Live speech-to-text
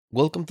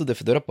Welcome to the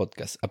Fedora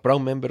Podcast, a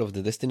proud member of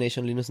the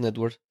Destination Linux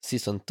Network,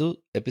 Season 2,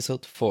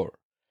 Episode 4.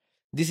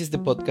 This is the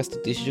podcast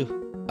to teach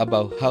you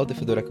about how the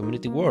Fedora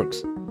community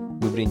works.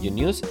 We bring you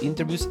news,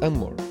 interviews, and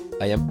more.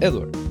 I am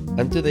Edward,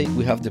 and today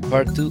we have the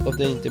part 2 of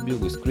the interview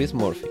with Chris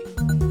Murphy.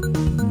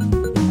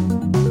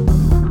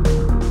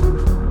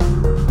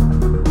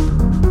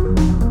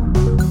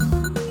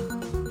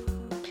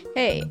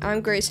 Hey,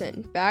 I'm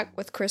Grayson, back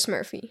with Chris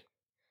Murphy.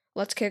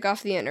 Let's kick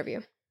off the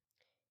interview.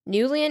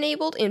 Newly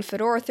enabled in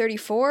Fedora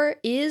 34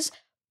 is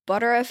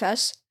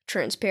Btrfs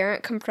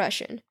transparent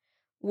compression,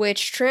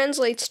 which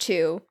translates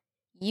to,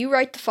 you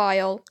write the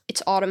file,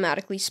 it's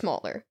automatically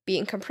smaller,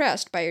 being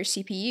compressed by your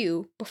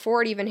CPU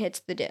before it even hits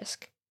the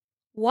disk.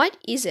 What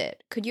is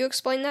it? Could you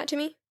explain that to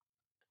me?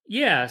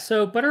 Yeah,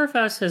 so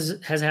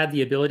Btrfs has had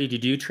the ability to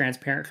do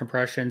transparent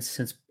compression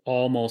since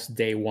almost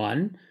day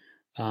one,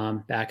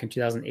 back in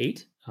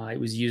 2008. It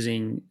was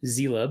using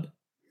zlib.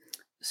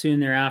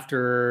 Soon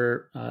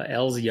thereafter,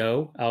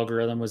 LZO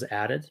algorithm was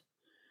added.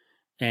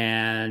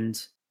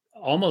 And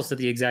almost at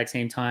the exact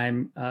same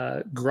time,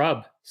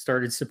 Grub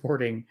started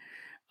supporting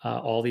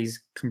all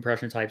these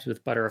compression types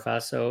with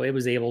Btrfs. So it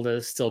was able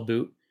to still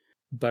boot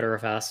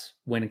Btrfs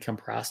when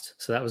compressed.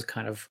 So that was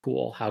kind of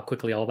cool how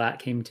quickly all that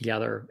came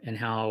together and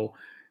how,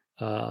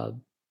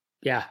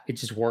 it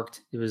just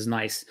worked. It was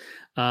nice.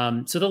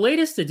 So the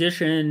latest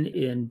addition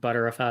in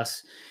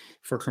Btrfs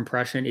for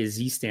compression is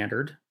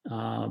ZStandard,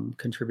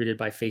 contributed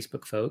by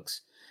Facebook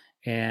folks,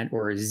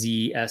 or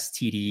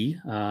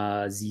ZSTD,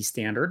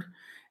 ZStandard.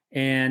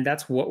 And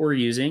that's what we're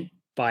using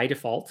by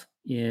default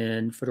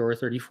in Fedora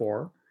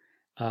 34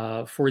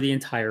 for the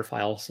entire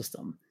file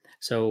system.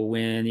 So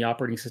when the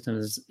operating system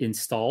is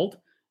installed,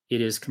 it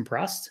is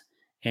compressed,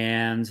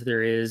 and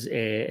there is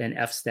an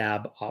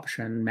fstab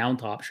option,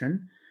 mount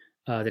option,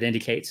 that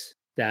indicates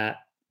that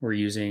we're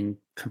using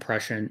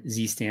compression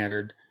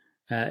ZStandard.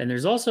 And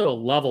there's also a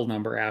level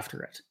number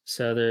after it.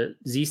 So the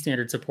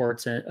ZStandard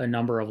supports a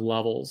number of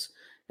levels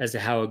as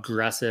to how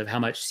aggressive, how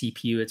much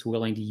CPU it's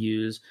willing to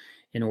use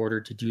in order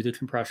to do the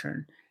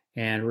compression.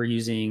 And we're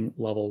using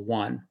level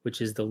 1, which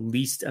is the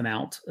least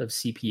amount of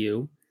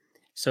CPU.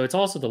 So it's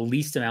also the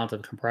least amount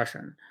of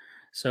compression.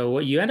 So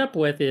what you end up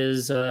with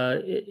is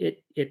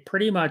it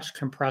pretty much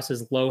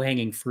compresses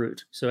low-hanging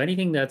fruit. So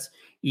anything that's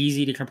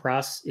easy to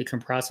compress, it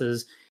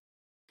compresses.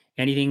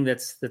 Anything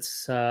that's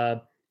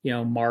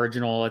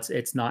marginal,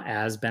 it's not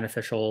as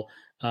beneficial,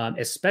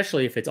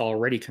 especially if it's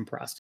already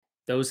compressed.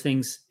 Those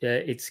things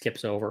it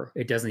skips over.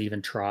 It doesn't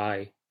even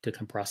try to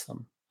compress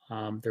them.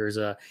 There's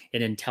an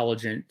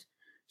intelligent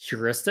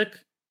heuristic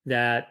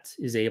that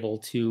is able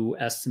to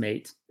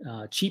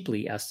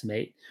cheaply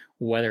estimate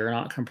whether or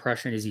not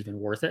compression is even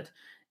worth it.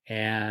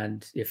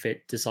 And if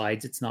it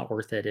decides it's not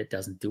worth it, it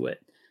doesn't do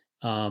it.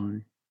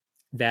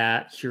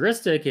 That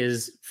heuristic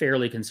is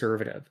fairly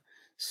conservative.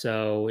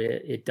 So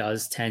it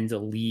does tend to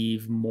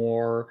leave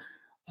more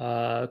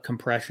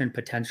compression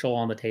potential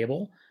on the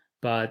table.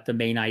 But the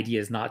main idea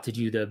is not to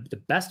do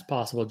the best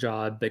possible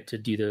job, but to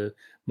do the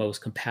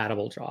most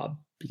compatible job,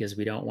 because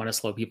we don't want to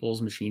slow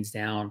people's machines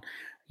down.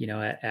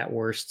 At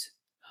worst,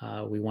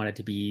 we want it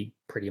to be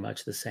pretty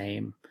much the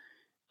same.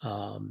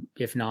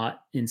 If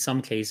not, in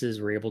some cases,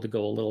 we're able to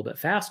go a little bit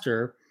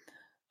faster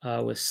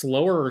with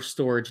slower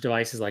storage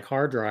devices like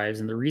hard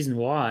drives. And the reason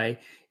why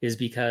is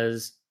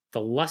because the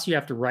less you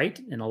have to write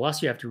and the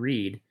less you have to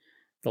read,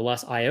 the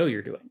less I/O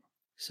you're doing.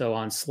 So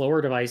on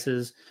slower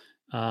devices,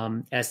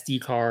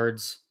 SD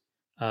cards,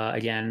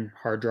 again,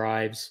 hard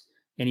drives,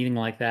 anything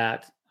like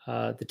that,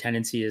 the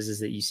tendency is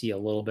that you see a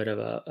little bit of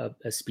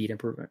a speed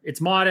improvement.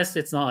 It's modest.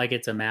 It's not like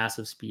it's a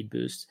massive speed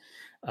boost,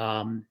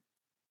 but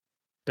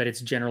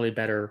it's generally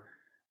better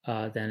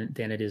than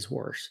it is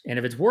worse. And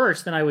if it's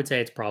worse, then I would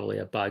say it's probably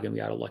a bug and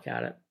we ought to look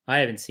at it. I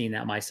haven't seen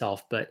that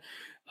myself, but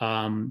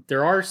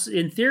there are,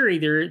 in theory,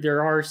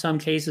 there are some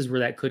cases where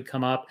that could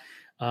come up.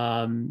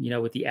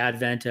 With the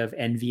advent of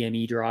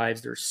NVMe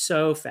drives, they're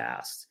so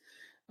fast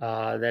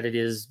that it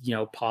is,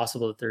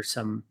 possible that there's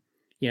some,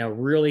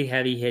 really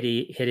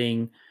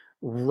hitting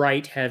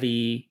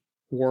write-heavy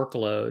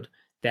workload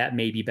that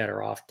may be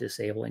better off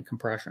disabling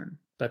compression.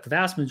 But the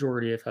vast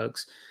majority of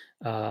folks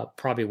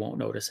probably won't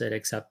notice it,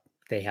 except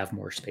they have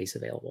more space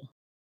available.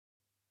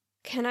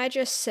 Can I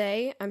just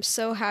say, I'm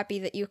so happy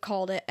that you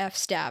called it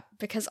fstab,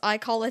 because I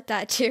call it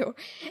that too.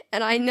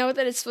 And I know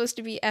that it's supposed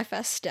to be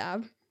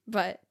fstab,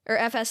 or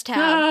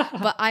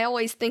fstab, but I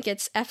always think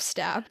it's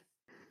fstab.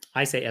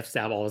 I say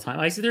fstab all the time.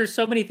 I see there's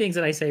so many things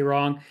that I say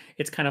wrong.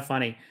 It's kind of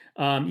funny.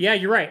 Yeah,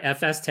 you're right,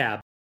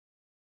 fstab.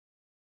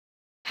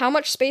 How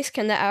much space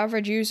can the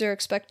average user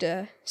expect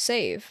to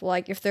save?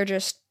 Like if they're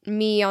just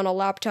me on a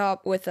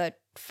laptop with a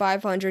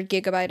 500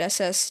 gigabyte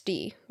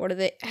SSD,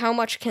 how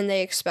much can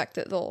they expect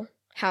that they'll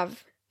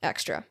have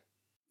extra?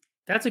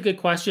 That's a good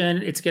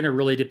question. It's going to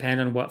really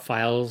depend on what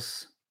file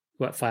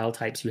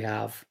types you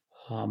have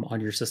on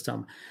your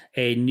system.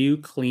 A new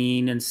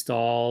clean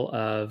install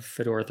of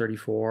Fedora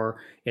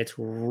 34, it's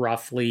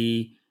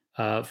roughly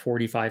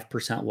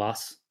 45%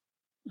 less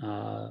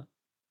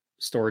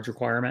storage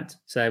requirement.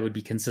 So that would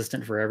be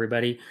consistent for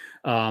everybody.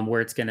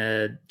 Where it's going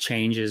to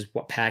change is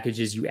what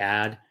packages you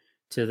add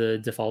to the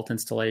default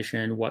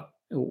installation,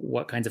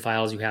 what kinds of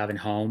files you have in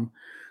home,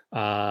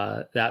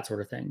 that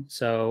sort of thing.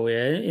 So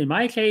in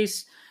my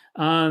case,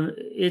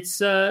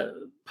 it's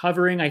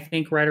hovering, I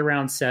think, right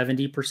around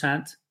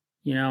 70%,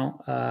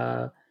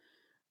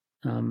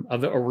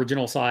 of the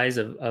original size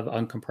of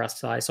uncompressed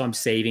size. So I'm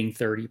saving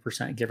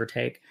 30%, give or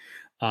take.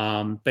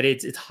 But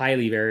it's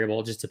highly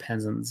variable. It just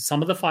depends on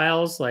some of the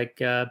files, like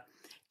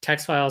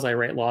text files. I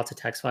write lots of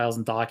text files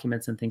and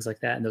documents and things like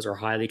that, and those are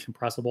highly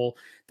compressible.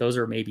 Those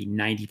are maybe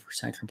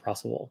 90%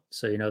 compressible.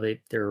 So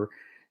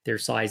their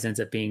size ends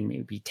up being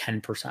maybe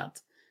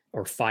 10%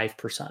 or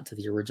 5% of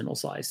the original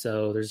size.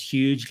 So there's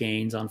huge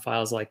gains on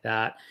files like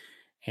that.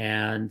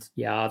 And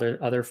yeah,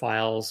 other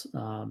files,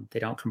 they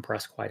don't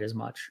compress quite as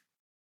much.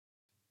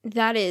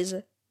 That is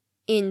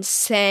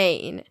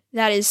insane.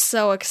 That is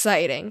so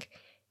exciting.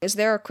 Is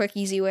there a quick,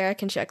 easy way I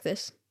can check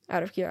this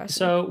out of curiosity?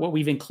 So what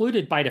we've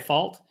included by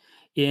default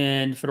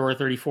in Fedora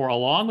 34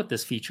 along with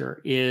this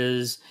feature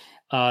is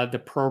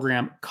the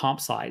program comp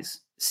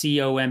size,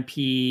 COMPSIZE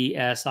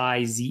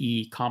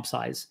comp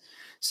size.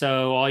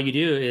 So all you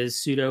do is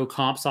sudo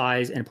comp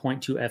size and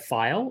point to a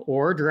file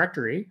or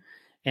directory,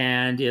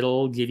 and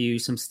it'll give you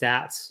some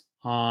stats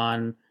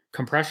on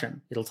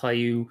compression. It'll tell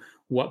you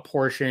what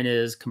portion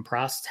is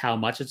compressed, how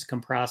much it's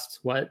compressed,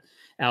 what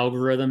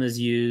algorithm is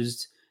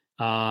used.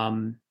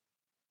 It'll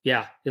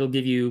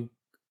give you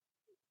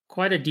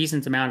quite a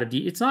decent amount of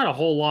it's not a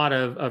whole lot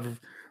of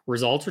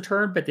results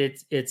returned, but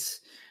it's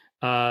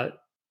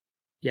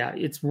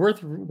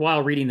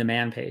worthwhile reading the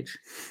man page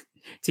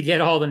to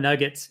get all the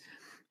nuggets,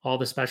 all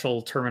the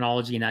special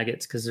terminology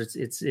nuggets, because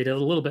it's a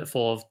little bit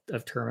full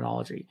of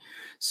terminology.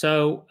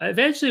 So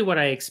eventually what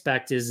I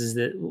expect is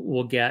that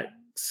we'll get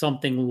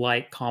something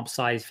like comp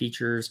size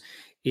features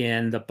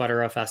in the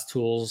Btrfs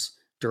tools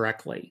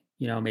directly.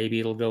 Maybe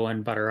it'll go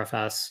in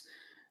Btrfs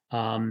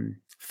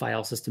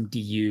file system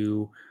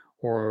DU,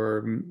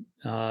 or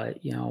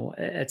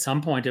at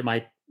some point it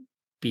might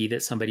be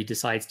that somebody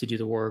decides to do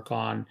the work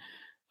on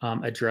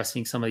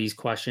addressing some of these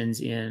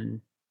questions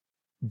in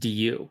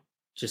DU,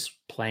 just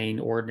plain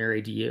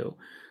ordinary DU.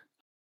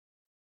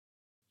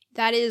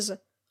 That is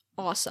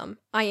awesome.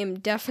 I am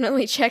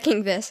definitely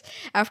checking this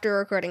after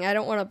recording. I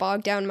don't want to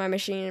bog down my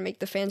machine and make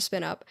the fan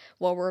spin up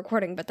while we're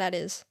recording, but that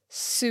is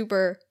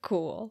super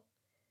cool.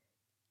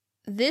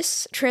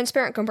 This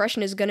transparent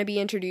compression is going to be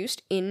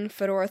introduced in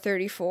Fedora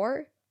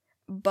 34,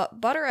 but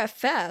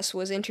Btrfs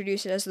was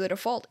introduced as the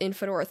default in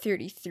Fedora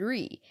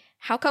 33.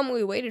 How come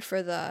we waited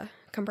for the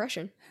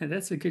compression?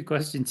 That's a good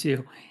question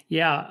too.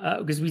 Yeah,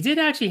 because we did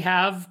actually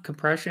have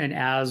compression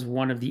as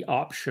one of the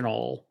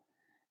optional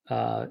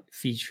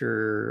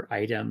feature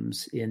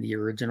items in the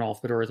original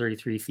Fedora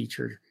 33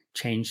 feature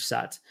change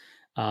set,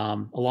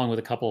 along with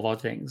a couple of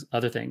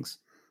other things.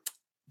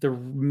 The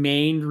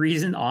main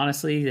reason,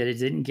 honestly, that it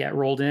didn't get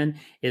rolled in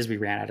is we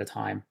ran out of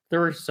time.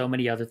 There were so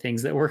many other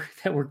things that were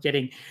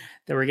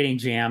getting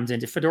jammed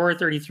into Fedora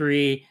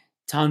 33.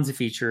 Tons of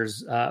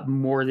features,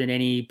 more than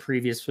any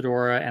previous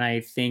Fedora, and I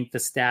think the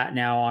stat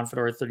now on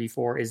Fedora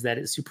 34 is that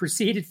it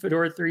superseded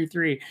Fedora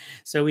 33.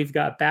 So we've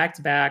got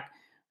back-to-back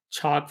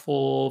chock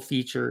full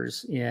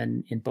features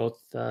in both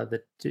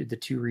the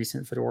two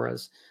recent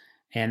Fedoras.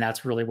 And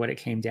that's really what it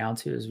came down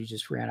to, is we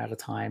just ran out of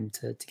time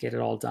to get it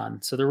all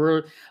done. So there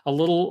were a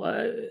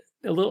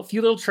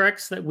few little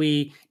tricks that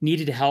we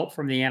needed help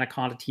from the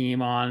Anaconda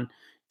team on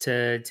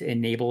to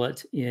enable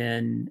it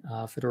in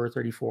Fedora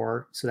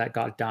 34. So that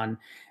got done.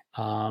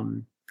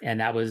 And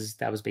that was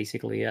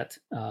basically it.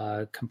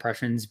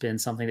 Compression's been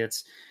something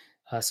that's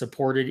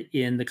supported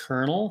in the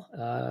kernel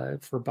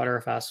for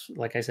Btrfs,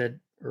 like I said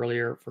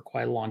earlier, for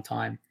quite a long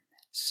time.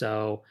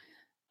 So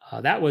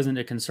that wasn't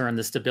a concern.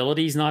 The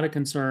stability is not a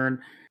concern.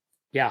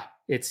 Yeah,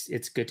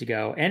 it's good to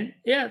go. And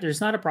yeah,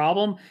 there's not a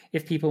problem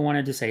if people want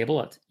to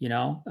disable it.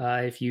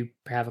 If you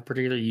have a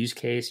particular use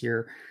case,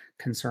 you're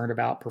concerned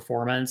about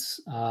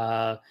performance,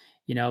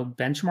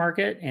 benchmark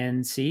it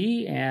and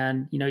see.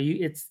 And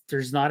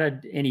there's not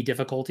any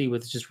difficulty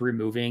with just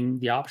removing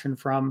the option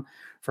from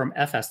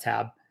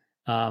fstab,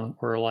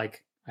 or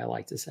like I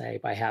like to say,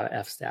 by habit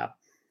fstab.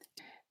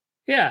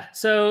 Yeah,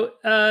 so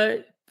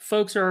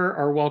folks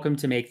are welcome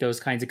to make those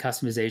kinds of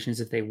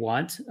customizations if they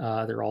want.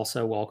 They're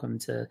also welcome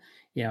to,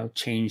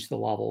 change the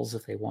levels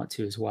if they want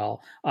to as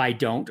well. I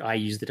don't. I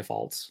use the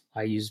defaults.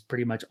 I use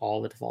pretty much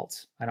all the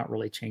defaults. I don't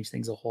really change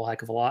things a whole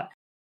heck of a lot.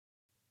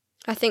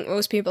 I think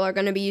most people are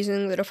going to be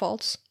using the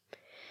defaults,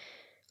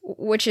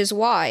 which is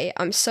why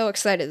I'm so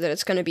excited that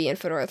it's going to be in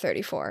Fedora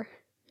 34.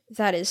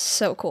 That is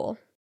so cool.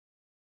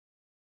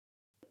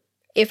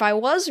 If I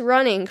was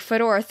running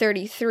Fedora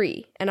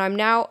 33 and I'm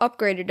now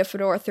upgraded to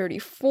Fedora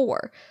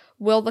 34,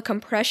 will the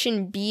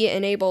compression be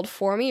enabled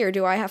for me, or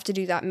do I have to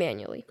do that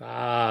manually?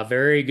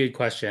 Very good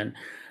question.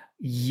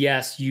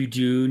 Yes, you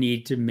do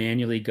need to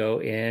manually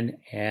go in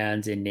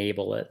and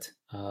enable it.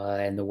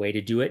 And the way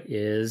to do it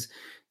is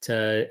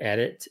to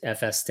edit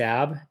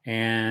fstab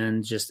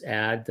and just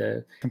add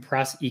the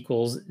compress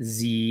equals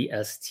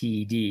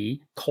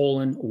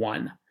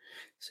zstd:1.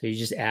 So you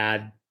just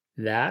add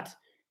that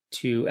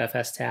to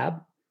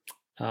fstab.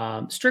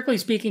 Strictly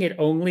speaking, it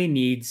only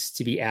needs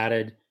to be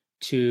added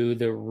to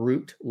the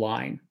root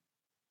line.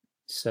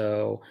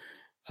 So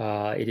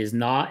it is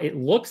not, it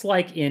looks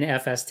like in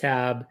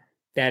fstab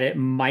that it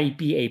might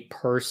be a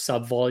per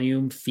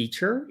subvolume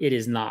feature. It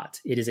is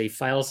not. It is a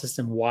file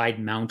system wide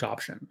mount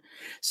option.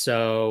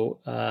 So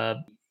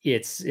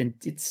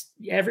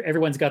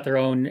everyone's got their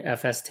own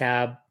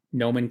fstab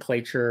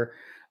nomenclature.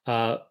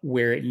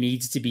 Where it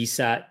needs to be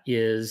set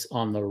is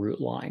on the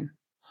root line.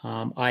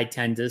 I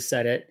tend to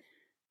set it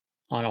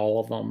on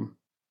all of them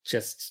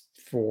just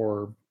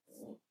for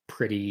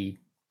pretty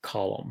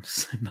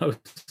columns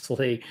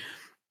mostly,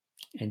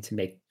 and to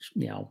make,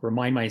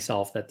 remind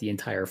myself that the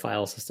entire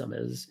file system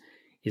is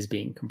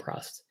being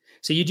compressed.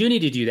 So you do need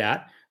to do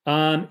that.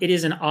 It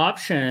is an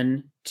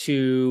option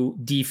to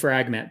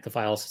defragment the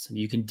file system.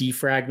 You can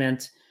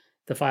defragment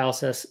the file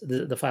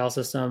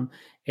system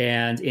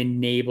and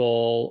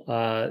enable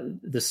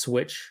the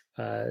switch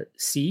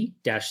C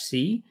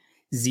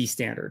Z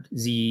standard,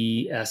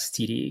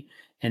 ZSTD,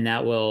 and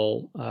that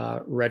will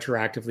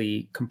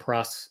retroactively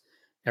compress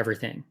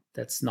everything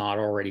that's not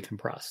already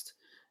compressed.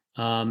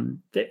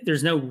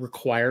 There's no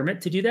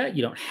requirement to do that.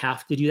 You don't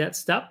have to do that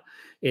step.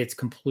 It's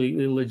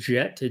completely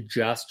legit to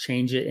just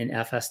change it in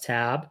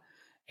fstab,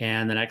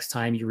 and the next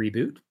time you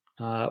reboot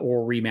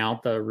or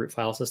remount the root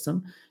file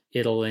system,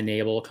 it'll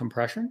enable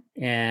compression,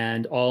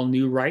 and all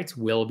new writes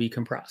will be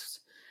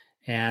compressed.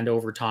 And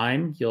over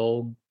time,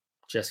 you'll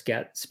just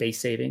get space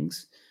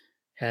savings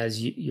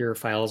as your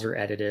files are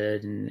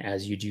edited and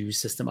as you do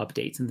system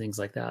updates and things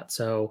like that.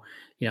 So,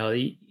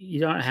 you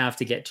don't have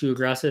to get too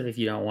aggressive if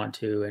you don't want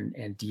to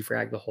and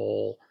defrag the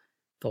whole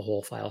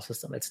file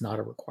system. It's not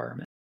a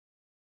requirement.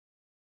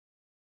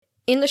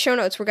 In the show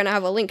notes, we're going to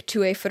have a link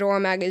to a Fedora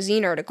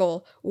Magazine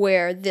article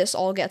where this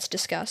all gets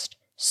discussed.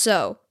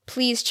 So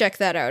please check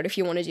that out if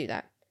you want to do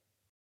that.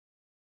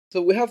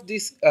 So we have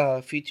this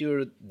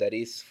feature that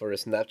is for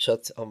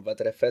snapshots on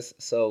Btrfs.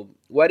 So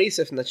what is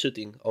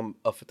snapshotting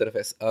of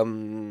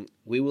Btrfs?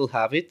 We will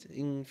have it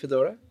in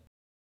Fedora?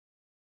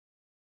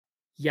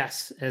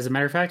 Yes, as a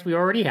matter of fact, we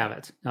already have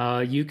it.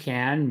 You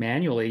can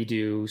manually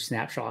do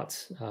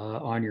snapshots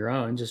on your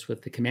own just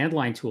with the command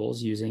line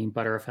tools using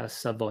Btrfs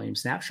subvolume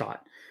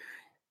snapshot.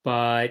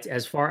 But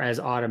as far as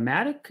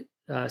automatic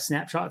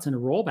snapshots and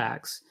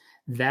rollbacks,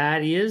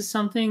 that is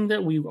something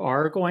that we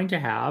are going to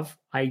have.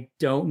 I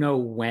don't know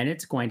when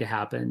it's going to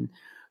happen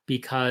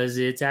because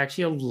it's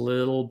actually a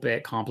little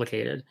bit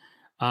complicated.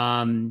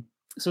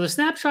 So the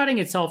snapshotting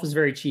itself is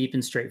very cheap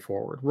and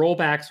straightforward.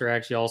 Rollbacks are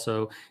actually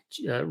also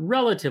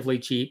relatively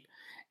cheap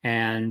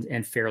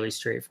and fairly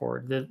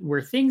straightforward.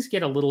 Where things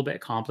get a little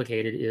bit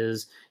complicated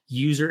is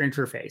user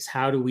interface.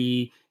 How do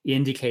we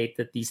indicate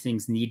that these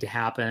things need to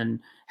happen?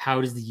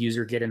 How does the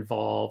user get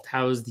involved?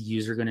 How is the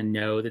user going to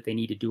know that they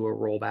need to do a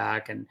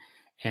rollback and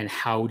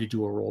how to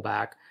do a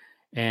rollback?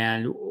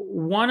 And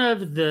one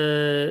of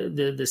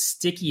the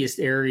stickiest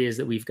areas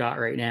that we've got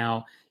right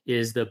now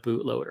is the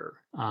bootloader.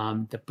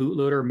 The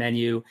bootloader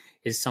menu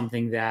is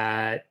something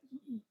that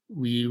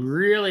we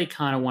really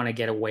kind of want to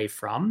get away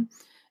from.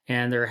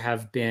 And there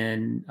have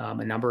been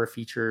a number of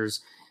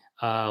features,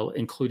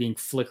 including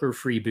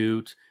flicker-free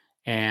boot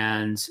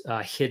and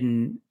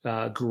hidden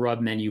grub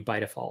menu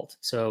by default.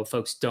 So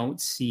folks don't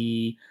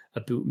see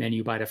a boot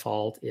menu by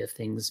default if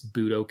things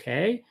boot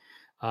okay.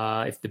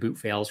 If the boot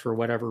fails for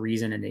whatever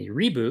reason and they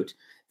reboot,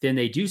 then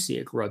they do see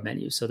a grub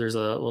menu. So there's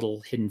a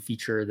little hidden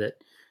feature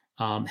that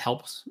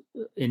helps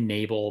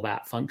enable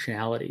that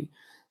functionality.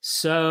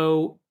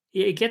 So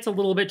it gets a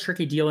little bit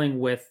tricky dealing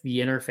with the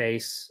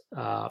interface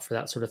for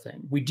that sort of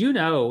thing. We do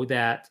know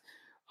that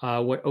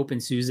what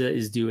OpenSUSE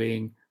is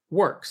doing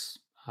works.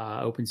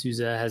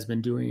 OpenSUSE has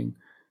been doing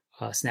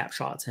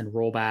snapshots and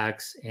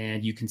rollbacks,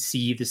 and you can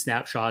see the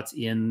snapshots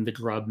in the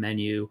grub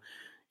menu,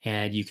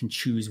 and you can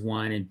choose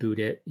one and boot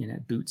it.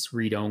 It boots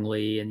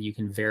read-only, and you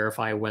can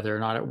verify whether or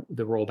not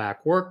the rollback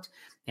worked.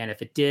 And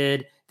if it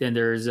did, then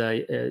there's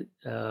a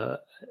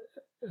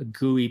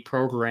GUI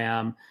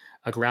program,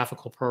 a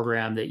graphical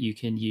program that you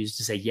can use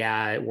to say,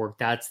 yeah, it worked.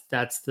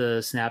 That's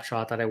the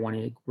snapshot that I want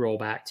to roll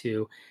back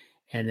to.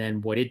 And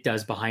then what it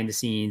does behind the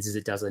scenes is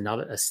it does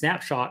a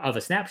snapshot of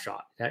a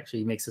snapshot. It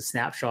actually makes a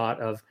snapshot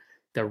of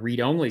the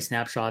read-only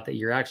snapshot that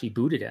you're actually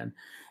booted in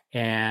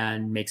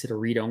and makes it a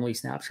read-only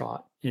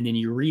snapshot. And then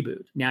you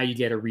reboot. Now you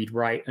get a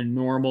read-write, a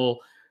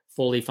normal,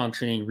 fully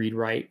functioning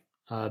read-write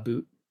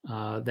boot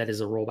that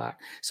is a rollback.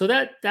 So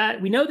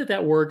that we know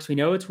that works. We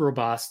know it's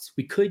robust.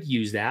 We could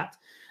use that.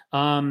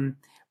 But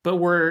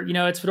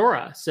it's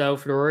Fedora. So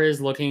Fedora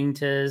is looking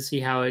to see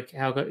how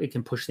it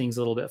can push things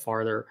a little bit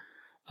farther,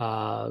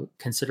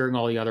 considering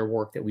all the other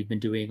work that we've been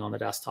doing on the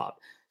desktop.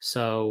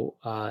 So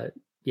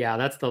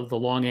that's the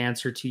long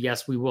answer to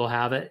yes, we will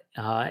have it.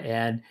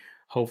 And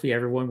hopefully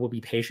everyone will be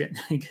patient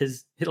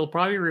because it'll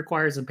probably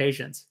require some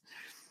patience.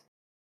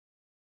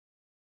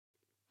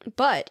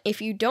 But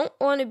if you don't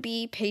want to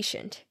be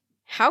patient,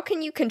 how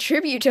can you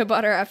contribute to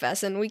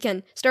ButterFS and we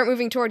can start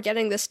moving toward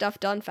getting this stuff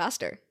done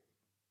faster?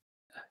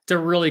 It's a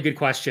really good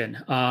question.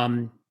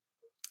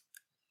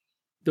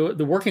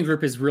 The working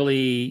group is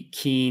really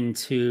keen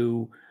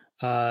to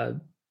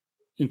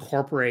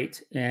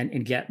incorporate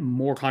and get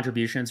more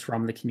contributions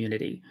from the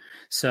community.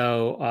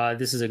 So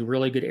this is a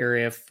really good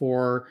area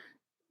for,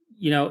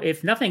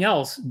 if nothing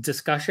else,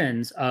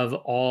 discussions of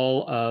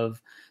all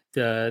of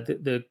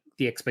the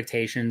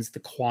expectations, the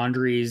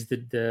quandaries,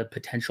 the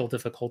potential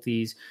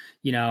difficulties,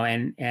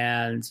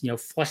 and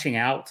fleshing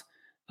out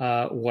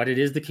what it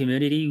is the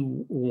community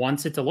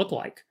wants it to look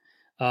like,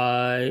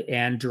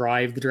 and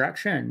drive the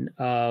direction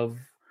of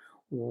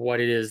what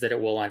it is that it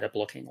will end up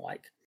looking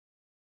like.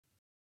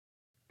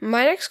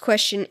 My next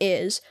question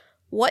is,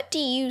 what do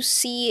you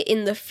see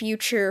in the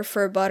future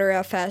for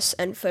ButterFS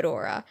and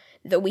Fedora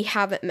that we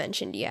haven't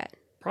mentioned yet?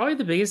 Probably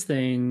the biggest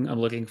thing I'm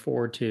looking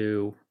forward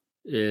to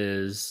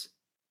is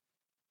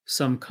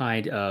some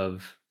kind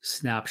of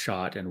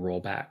snapshot and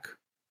rollback.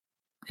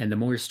 And the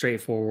more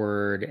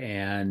straightforward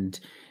and,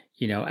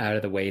 out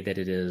of the way that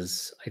it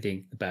is, I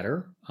think the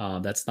better.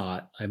 I'm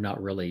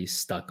not really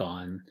stuck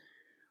on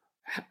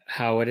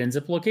how it ends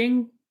up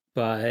looking,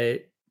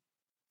 but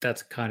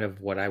that's kind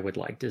of what I would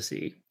like to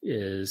see,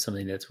 is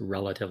something that's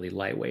relatively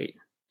lightweight.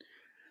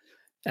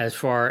 As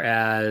far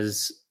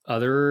as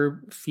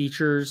other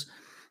features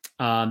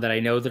that I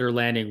know that are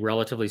landing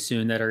relatively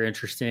soon that are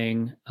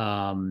interesting,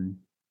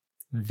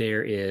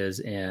 there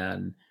is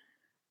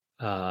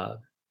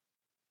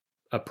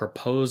a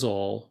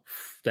proposal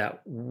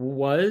that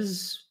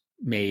was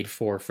made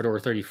for Fedora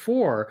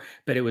 34,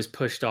 but it was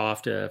pushed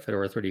off to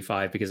Fedora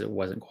 35 because it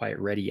wasn't quite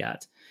ready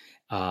yet.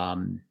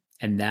 And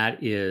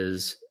that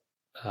is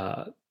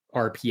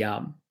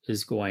RPM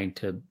is going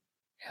to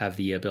have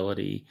the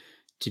ability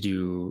to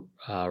do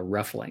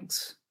ref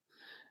links.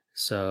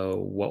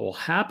 So what will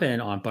happen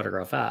on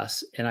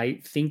ButterFS, and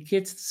I think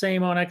it's the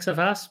same on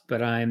XFS,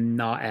 but I'm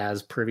not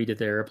as privy to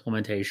their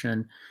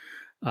implementation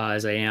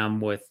as I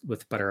am with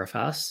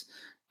ButterFS.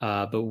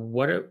 But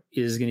what it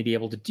is going to be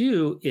able to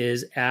do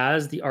is,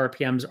 as the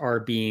RPMs are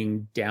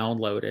being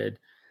downloaded,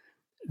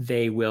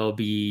 they will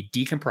be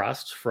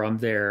decompressed from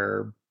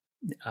their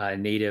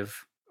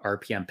native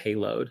RPM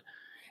payload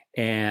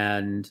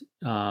and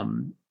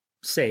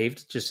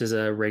saved just as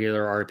a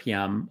regular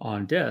RPM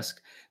on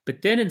disk.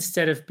 But then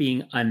instead of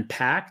being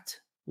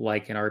unpacked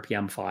like an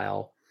RPM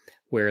file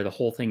where the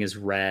whole thing is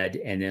read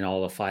and then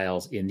all the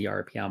files in the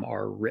RPM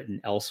are written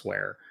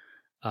elsewhere,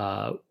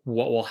 what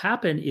will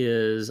happen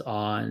is,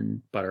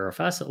 on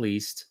ButterFS at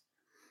least,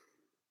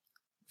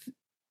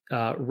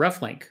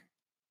 reflink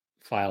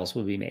files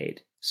will be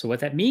made. So what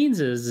that means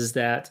is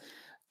that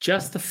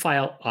just the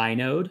file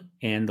inode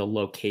and the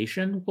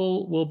location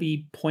will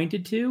be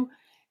pointed to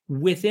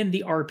within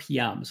the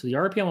RPM. So the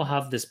RPM will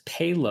have this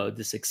payload,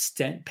 this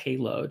extent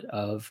payload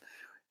of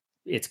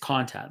its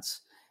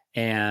contents.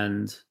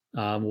 And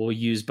we'll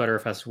use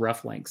ButterFS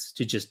ref links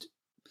to just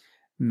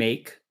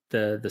make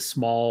the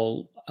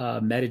small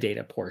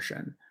metadata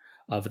portion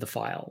of the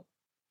file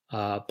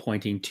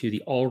pointing to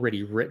the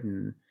already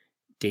written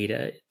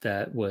data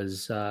that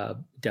was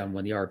done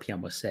when the RPM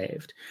was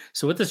saved.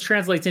 So what this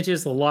translates into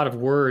is a lot of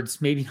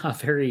words, maybe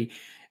not very,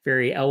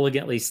 very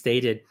elegantly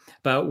stated,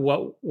 but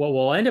what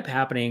will end up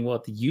happening,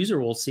 what the user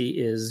will see,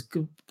 is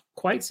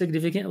quite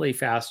significantly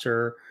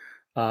faster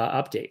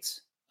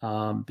updates,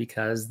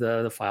 because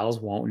the files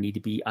won't need to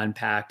be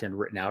unpacked and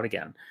written out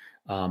again.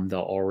 They'll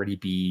already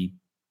be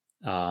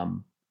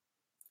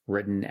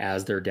written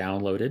as they're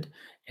downloaded,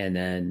 and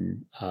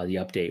then the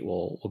update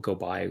will go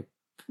by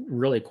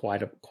really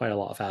quite a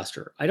lot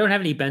faster. I don't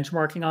have any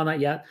benchmarking on that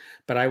yet,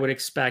 but I would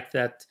expect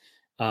that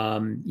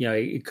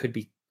it could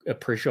be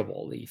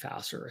appreciably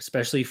faster,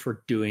 especially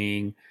for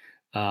doing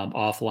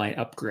offline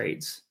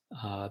upgrades,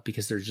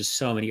 because there's just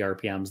so many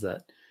RPMs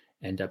that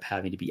end up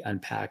having to be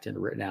unpacked and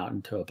written out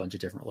into a bunch of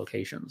different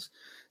locations.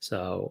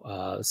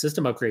 So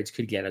system upgrades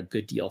could get a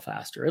good deal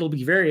faster. It'll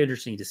be very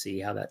interesting to see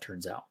how that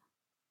turns out.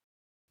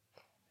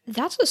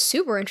 That's a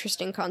super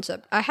interesting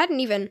concept. I hadn't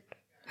even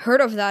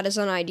heard of that as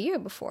an idea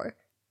before.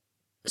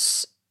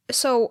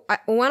 So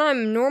when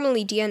I'm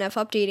normally DNF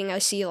updating, I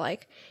see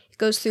it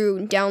goes through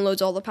and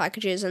downloads all the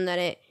packages, and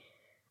then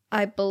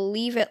I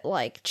believe it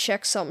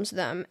checksums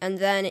them, and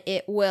then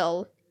it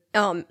will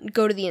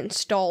go to the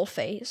install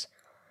phase,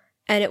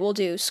 and it will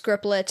do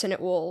scriptlets, and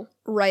it will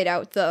write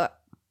out the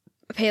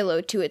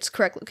payload to its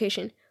correct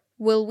location.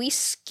 Will we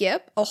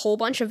skip a whole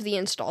bunch of the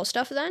install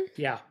stuff then?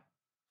 Yeah.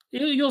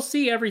 You'll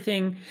see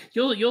everything.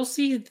 You'll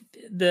see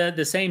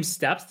the same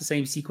steps, the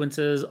same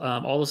sequences,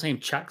 all the same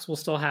checks will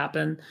still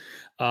happen.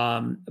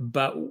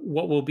 But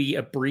what will be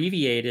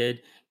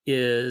abbreviated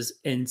is,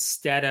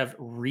 instead of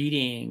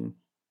reading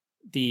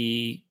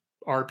the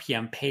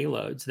RPM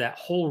payloads, that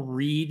whole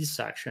read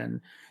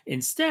section,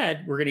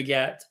 instead we're going to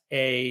get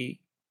a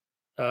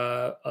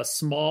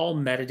small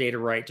metadata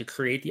write to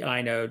create the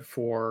inode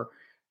for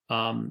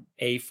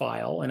a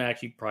file, and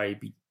actually probably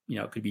be,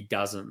 it could be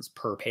dozens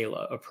per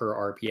payload,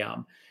 per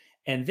RPM.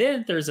 And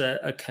then there's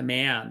a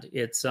command.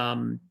 It's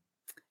the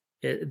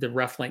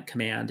reflink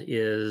command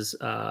is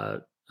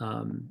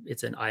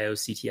it's an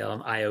IOCTL,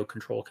 an IO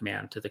control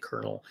command to the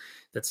kernel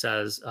that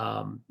says,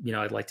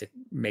 I'd like to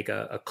make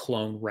a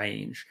clone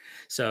range.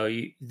 So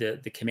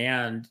the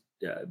command,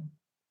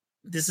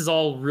 this is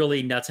all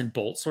really nuts and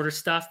bolts sort of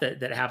stuff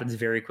that happens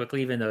very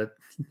quickly, even though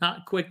it's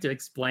not quick to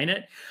explain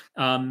it.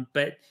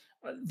 But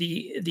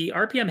the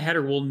RPM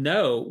header will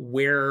know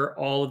where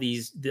all of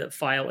the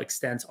file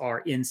extents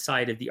are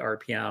inside of the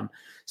RPM.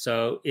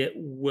 So it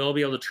will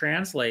be able to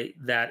translate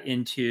that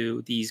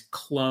into these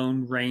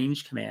clone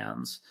range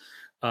commands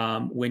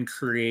when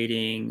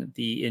creating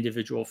the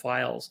individual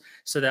files.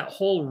 So that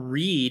whole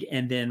read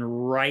and then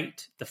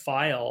write the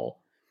file,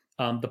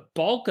 the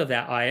bulk of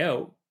that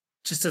IO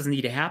just doesn't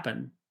need to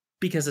happen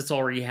because it's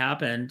already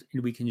happened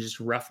and we can just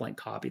reflink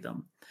copy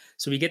them.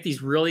 So we get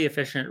these really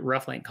efficient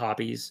reflink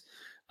copies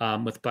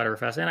with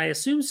Btrfs, and I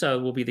assume so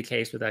will be the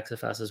case with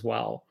XFS as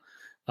well.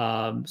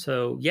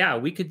 So yeah,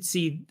 we could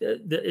see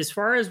as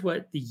far as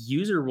what the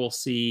user will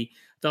see,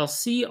 they'll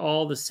see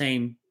all the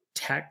same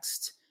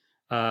text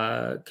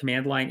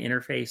command line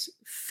interface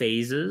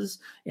phases,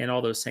 and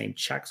all those same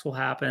checks will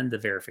happen. The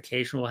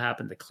verification will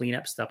happen. The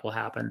cleanup step will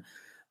happen.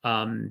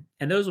 And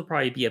those will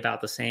probably be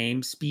about the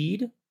same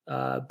speed.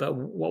 But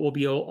what will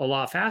be a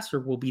lot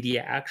faster will be the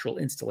actual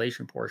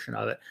installation portion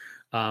of it.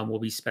 Will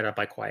be sped up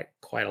by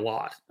quite a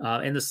lot.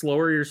 And the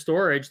slower your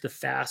storage, the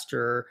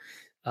faster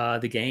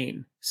the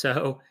gain.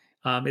 So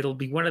it'll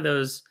be one of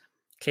those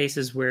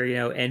cases where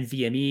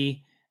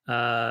NVMe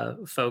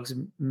folks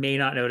may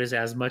not notice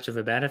as much of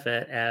a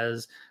benefit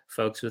as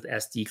folks with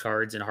SD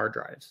cards and hard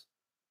drives.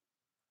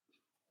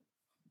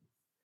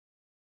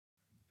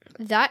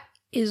 That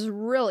is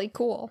really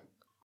cool.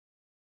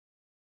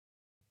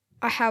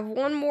 I have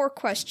one more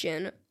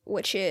question,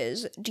 which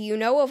is, do you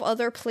know of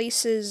other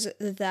places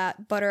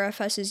that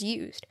Btrfs is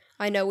used?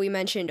 I know we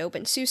mentioned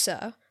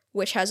OpenSUSE,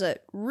 which has a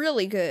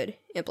really good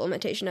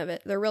implementation of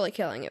it. They're really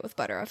killing it with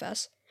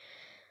Btrfs.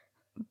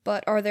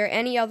 But are there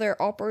any other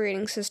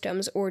operating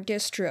systems or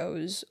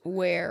distros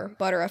where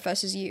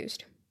Btrfs is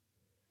used?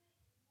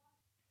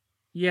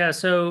 Yeah,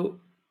 so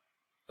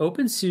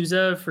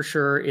OpenSUSE for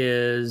sure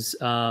is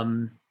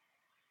a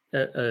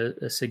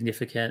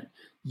significant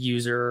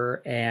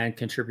user and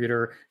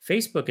contributor.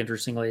 Facebook,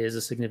 interestingly, is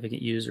a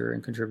significant user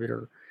and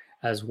contributor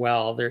as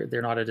well.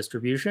 They're not a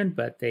distribution,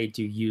 but they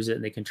do use it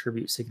and they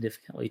contribute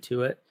significantly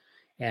to it.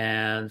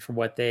 And from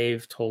what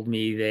they've told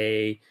me,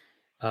 they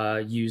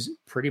use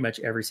pretty much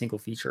every single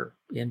feature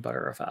in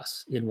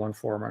Btrfs in one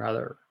form or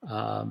another.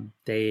 One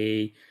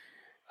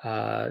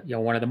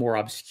of the more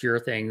obscure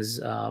things,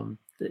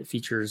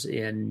 features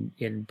in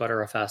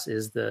Btrfs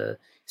is the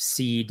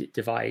seed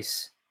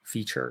device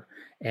feature.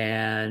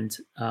 And,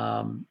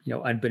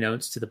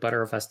 unbeknownst to the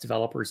Btrfs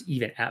developers,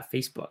 even at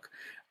Facebook,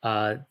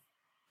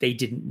 they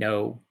didn't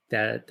know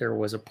that there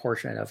was a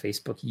portion of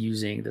Facebook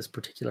using this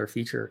particular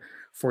feature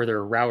for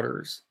their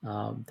routers.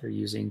 They're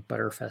using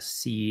Btrfs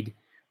seed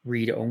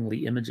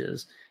read-only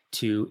images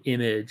to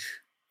image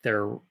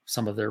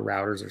some of their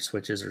routers or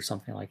switches or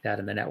something like that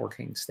in the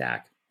networking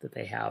stack that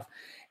they have.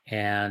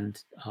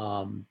 And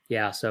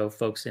so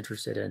folks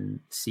interested in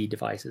seed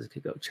devices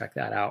could go check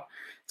that out.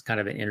 It's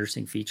kind of an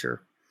interesting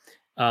feature.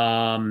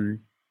 I've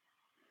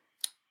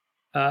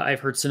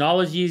heard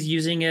Synology is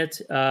using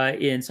it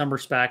in some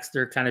respects.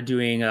 They're kind of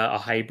doing a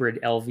hybrid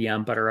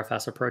LVM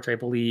Btrfs approach, I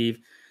believe.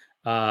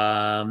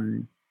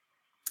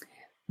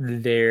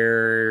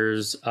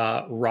 There's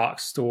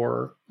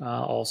Rockstore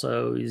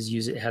also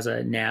has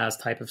a NAS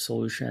type of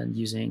solution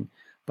using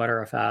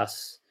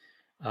Btrfs.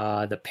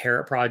 The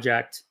Parrot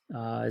project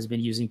has been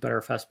using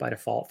Btrfs by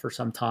default for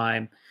some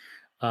time.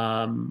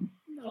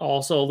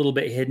 Also a little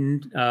bit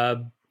hidden,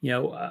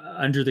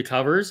 under the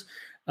covers.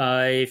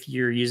 If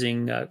you're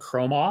using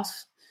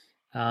Chromos,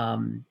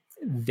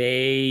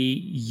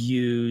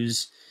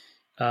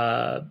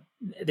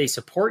 they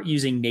support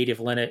using native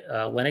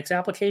Linux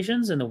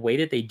applications, and the way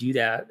that they do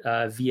that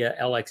via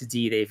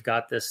LXD, they've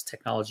got this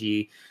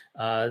technology,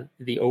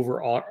 the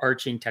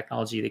overarching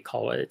technology, they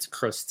call it, it's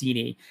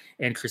Crostini,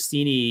 and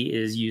Crostini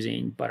is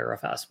using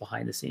Btrfs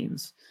behind the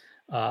scenes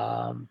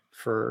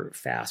for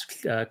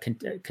fast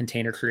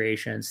container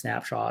creation,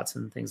 snapshots,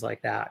 and things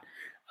like that.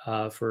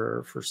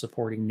 For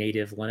supporting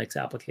native Linux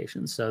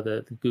applications. So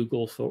the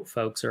Google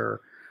folks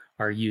are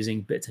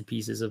using bits and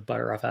pieces of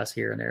Btrfs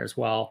here and there as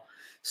well.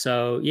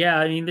 So yeah,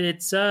 I mean,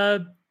 it's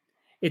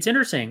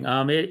interesting.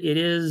 It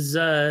is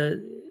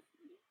the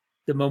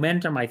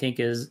momentum, I think,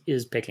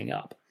 is picking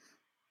up,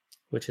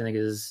 which I think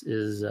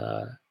is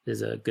a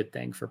good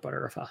thing for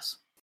Btrfs.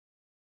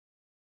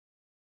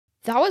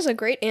 That was a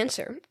great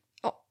answer.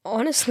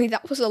 Honestly,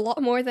 that was a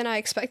lot more than I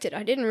expected.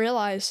 I didn't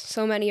realize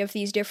so many of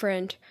these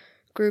different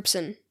groups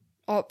and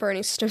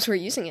operating systems were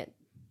using it.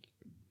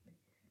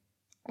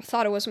 I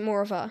thought it was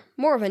more of a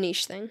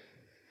niche thing,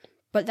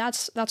 but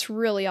that's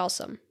really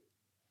awesome.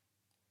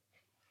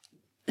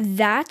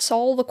 That's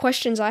all the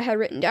questions I had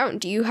written down.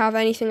 Do you have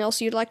anything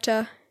else you'd like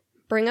to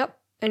bring up?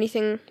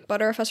 Anything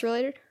Btrfs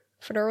related?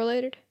 Fedora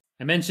related?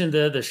 I mentioned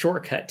the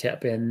shortcut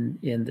tip in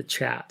the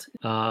chat,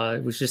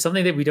 which is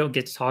something that we don't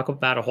get to talk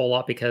about a whole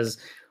lot because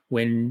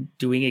when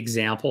doing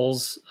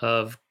examples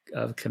of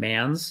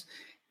commands,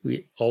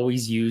 we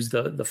always use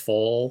the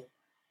full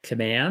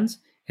commands.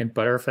 And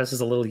Btrfs is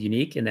a little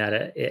unique in that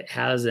it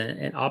has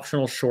an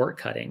optional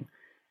shortcutting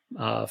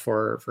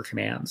for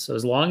commands. So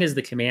as long as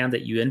the command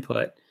that you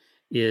input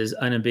is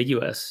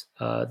unambiguous,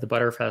 the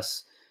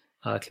Btrfs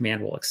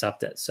command will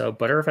accept it. So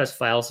Btrfs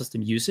file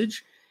system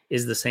usage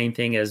is the same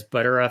thing as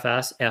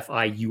Btrfs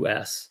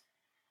FIUS.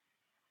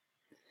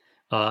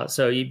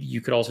 So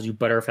you could also do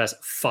Btrfs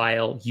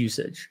file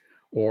usage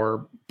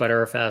or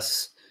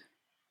Btrfs,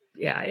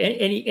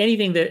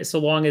 anything that, so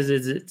long as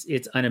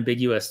it's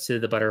unambiguous to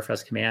the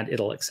Btrfs command,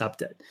 it'll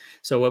accept it.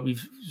 So what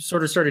we've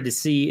sort of started to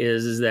see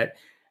is that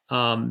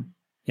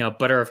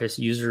Btrfs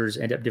users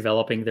end up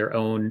developing their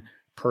own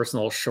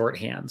personal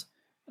shorthand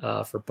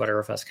for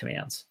Btrfs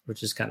commands,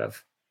 which is kind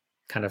of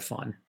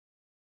fun.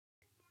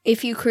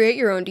 If you create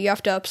your own, do you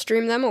have to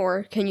upstream them,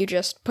 or can you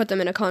just put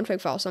them in a config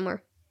file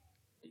somewhere?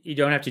 You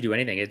don't have to do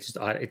anything. It's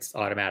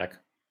automatic.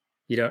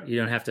 You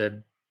don't have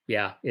to.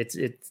 Yeah, it's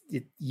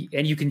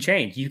and you can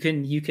change. You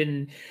can use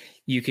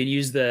you can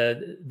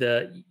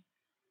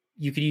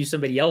use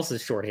somebody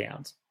else's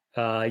shorthand.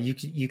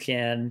 You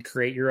can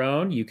create your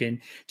own. You can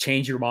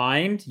change your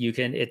mind.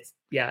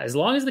 As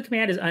long as the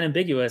command is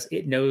unambiguous,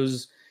 it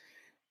knows.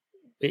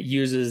 It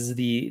uses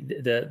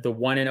the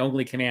one and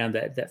only command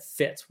that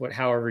fits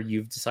however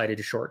you've decided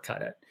to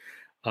shortcut it.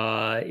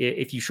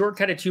 If you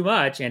shortcut it too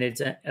much and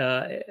it's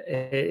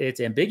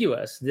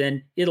ambiguous,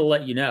 then it'll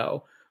let you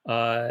know.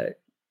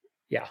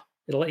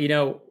 It'll let you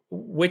know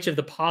which of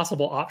the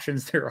possible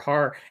options there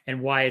are and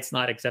why it's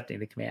not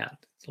accepting the command.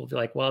 So it'll be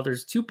like, well,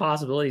 there's two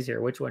possibilities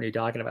here. Which one are you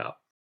talking about?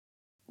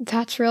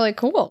 That's really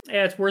cool.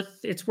 Yeah, it's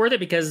worth it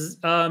because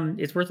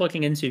it's worth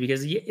looking into,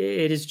 because it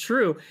is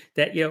true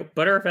that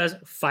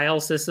Btrfs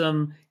file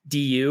system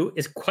du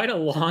is quite a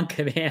long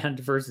command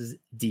versus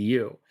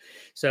du.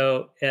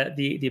 So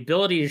the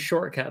ability to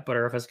shortcut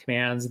Btrfs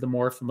commands, the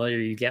more familiar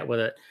you get with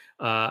it,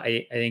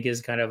 I think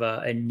is kind of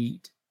a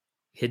neat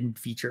hidden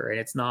feature, and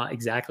it's not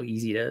exactly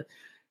easy to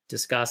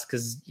discuss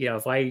because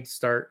if I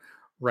start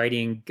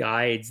writing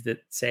guides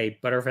that say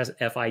Btrfs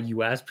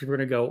FIUS, people are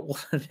going to go, well,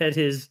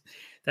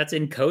 that's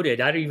encoded.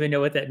 I don't even know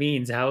what that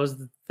means. How is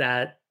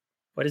that?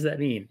 What does that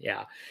mean?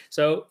 Yeah.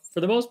 So for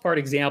the most part,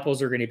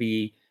 examples are going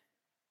to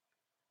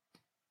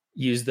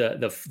use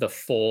the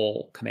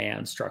full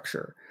command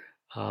structure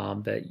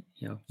that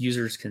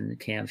users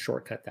can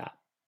shortcut that.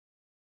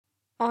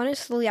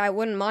 Honestly, I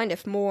wouldn't mind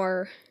if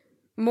more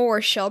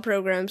shell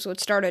programs would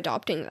start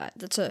adopting that.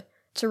 It's a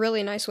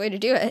really nice way to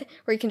do it,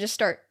 where you can just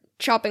start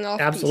chopping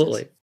off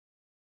Absolutely. pieces.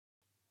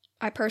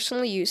 I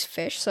personally use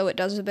Fish, so it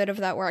does a bit of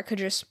that where I could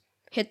just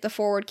hit the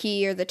forward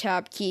key or the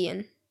tab key,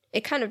 and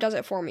it kind of does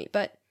it for me.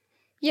 But,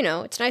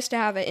 it's nice to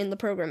have it in the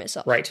program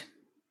itself. Right.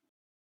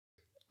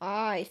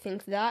 I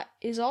think that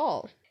is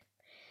all.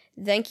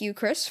 Thank you,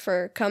 Chris,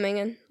 for coming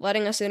and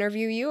letting us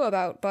interview you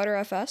about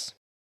Btrfs.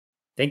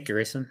 Thank you,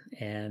 Grayson,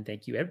 and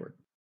thank you, Edward.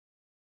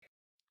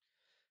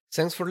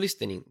 Thanks for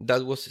listening.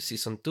 That was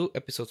Season 2,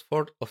 Episode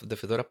 4 of the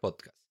Fedora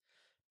Podcast.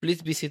 Please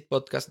visit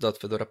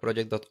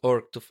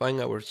podcast.fedoraproject.org to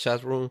find our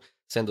chat room,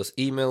 send us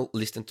email,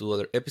 listen to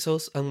other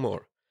episodes, and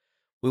more.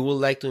 We would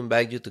like to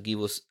invite you to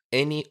give us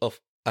any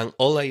of and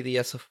all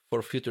ideas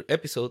for future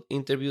episode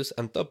interviews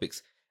and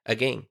topics.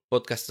 Again,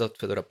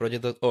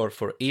 podcast.fedoraproject.org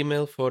for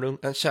email, forum,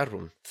 and chat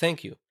room.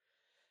 Thank you.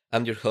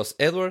 I'm your host,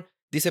 Edward.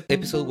 This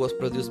episode was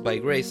produced by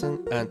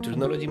Grayson, and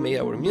Technology made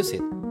our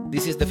music.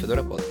 This is the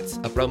Fedora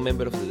Podcast, a proud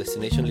member of the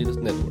Destination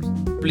Linux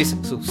Network. Please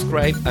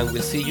subscribe, and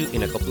we'll see you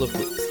in a couple of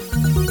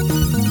weeks.